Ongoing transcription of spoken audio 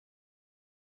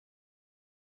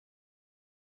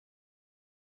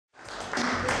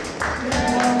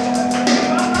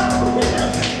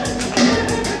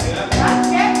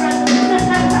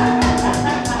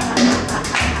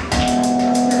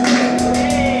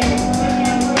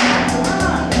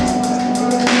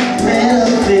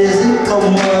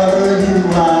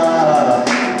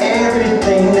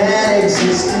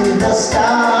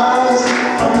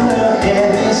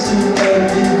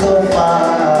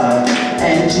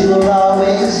you'll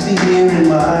always be here in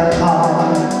my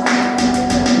heart.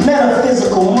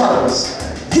 Metaphysical mothers,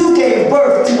 you gave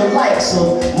birth to the likes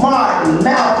of Martin,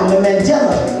 Malcolm, and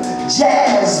Mandela,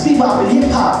 jazz, bebop, and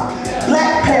hip-hop,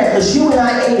 Black Panthers,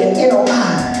 UNIA, and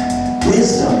NOI,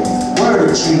 wisdom,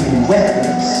 wordetry, and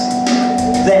weapons.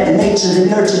 That nature that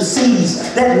nurtured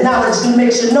seeds, that knowledge that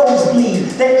makes your nose bleed,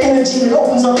 that energy that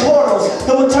opens up portals,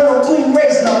 the maternal queen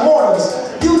raising our mortals.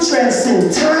 You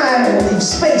transcend time and leave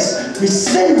space,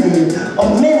 rescinded,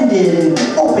 amended,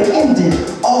 and open-ended.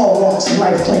 All walks of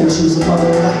life claims you as a mother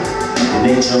of life. The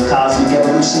nature of cosmic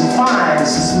evolution finds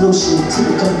a solution to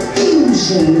the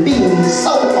confusion, being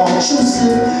so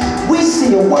obtrusive. We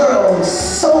see a world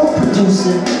so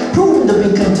producive, proven to be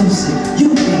conducive.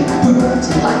 You gave birth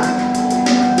to life.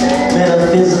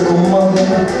 Metaphysical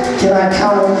mother, can I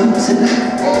count on you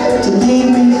tonight to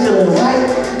leave me feeling right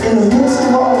in the midst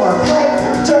of all my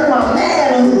plight? Turn my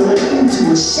manhood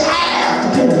into a shaft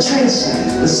of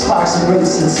penetration that sparks a great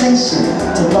sensation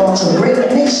to launch a greater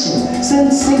nation.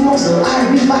 Send signals of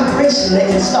ivory vibration that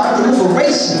can start the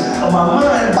liberation of my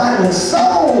mind, body, and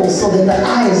soul so that the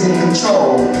eye is in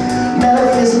control.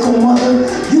 Metaphysical mother,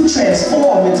 you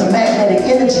transform into magnetic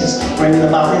energies, bringing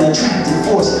about an attractive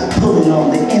force, pulling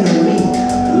on the inner me,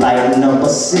 lighting up a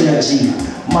synergy.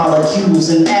 Molecules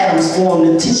and atoms form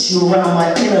the tissue around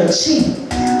my inner chi.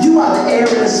 You are the air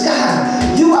in the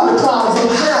sky. You are the clouds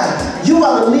up high. You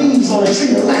are the leaves on the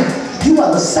tree of life. You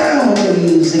are the sound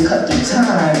waves that cut through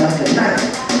time like a knife.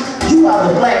 You are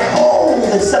the black hole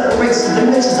that separates the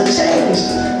dimensions of change.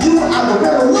 You are the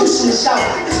revolution shout.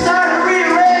 It's time to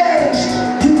rearrange.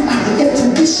 You are the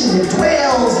intuition that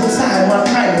dwells inside my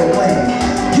pineal gland.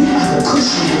 You are the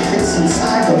cushion that fits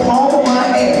inside the palm of my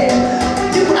hand.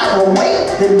 You are the weight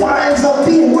that winds up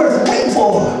being worth waiting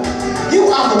for. You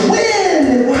are the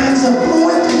wind that winds up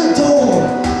blowing through the door.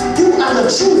 You are the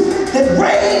truth that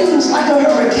rains like a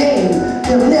hurricane.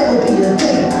 There'll never be a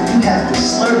day you have to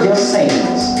slur your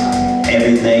sayings.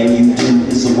 Everything you do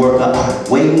is a work of art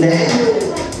waiting to happen.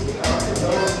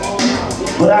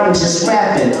 But I'm just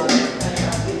rapping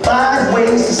 5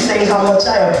 ways to say how much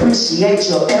I appreciate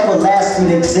your everlasting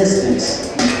existence.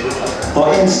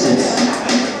 For instance,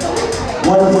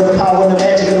 1 for the power and the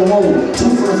magic of the moon,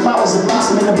 2 for the flowers that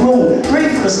blossom in the bloom, 3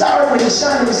 for the stars when they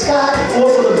shine in the sky, 4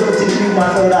 for the ability to read my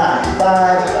third eye,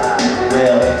 5,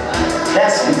 well,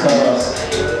 that's because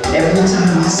every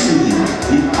time I see you,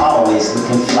 you're always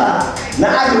looking fly.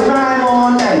 Now I can rhyme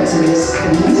all night to this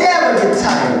and never get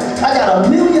tired. I got a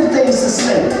million things to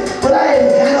say, but I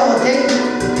ain't got all day.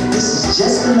 This is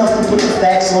just enough to put the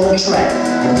facts on the track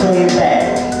and play it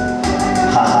back.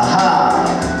 Ha ha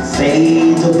ha,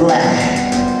 fade to black.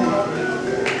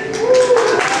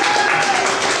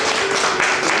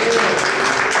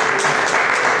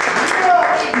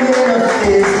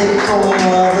 Metaphysical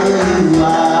mother, you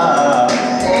are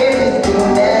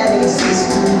everything that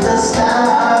exists to the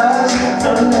stars.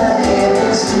 From the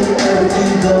heavens to earth you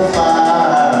go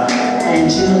far,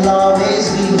 and you'll always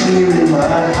be here in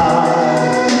my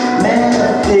heart.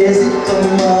 Metaphysical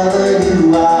mother,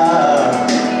 you are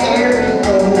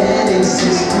everything that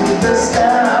exists to the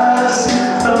stars.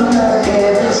 From the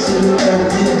heavens to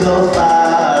earth you go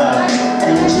far,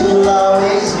 and you'll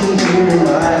always be here in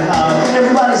my heart.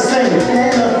 Everybody sing.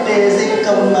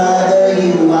 Metaphysical mother,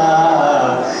 you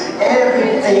are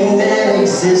everything that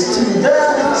exists to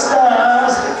the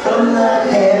stars. From the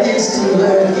heavens to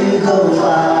earth you go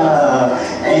far,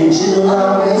 and you'll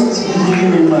always be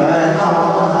here in my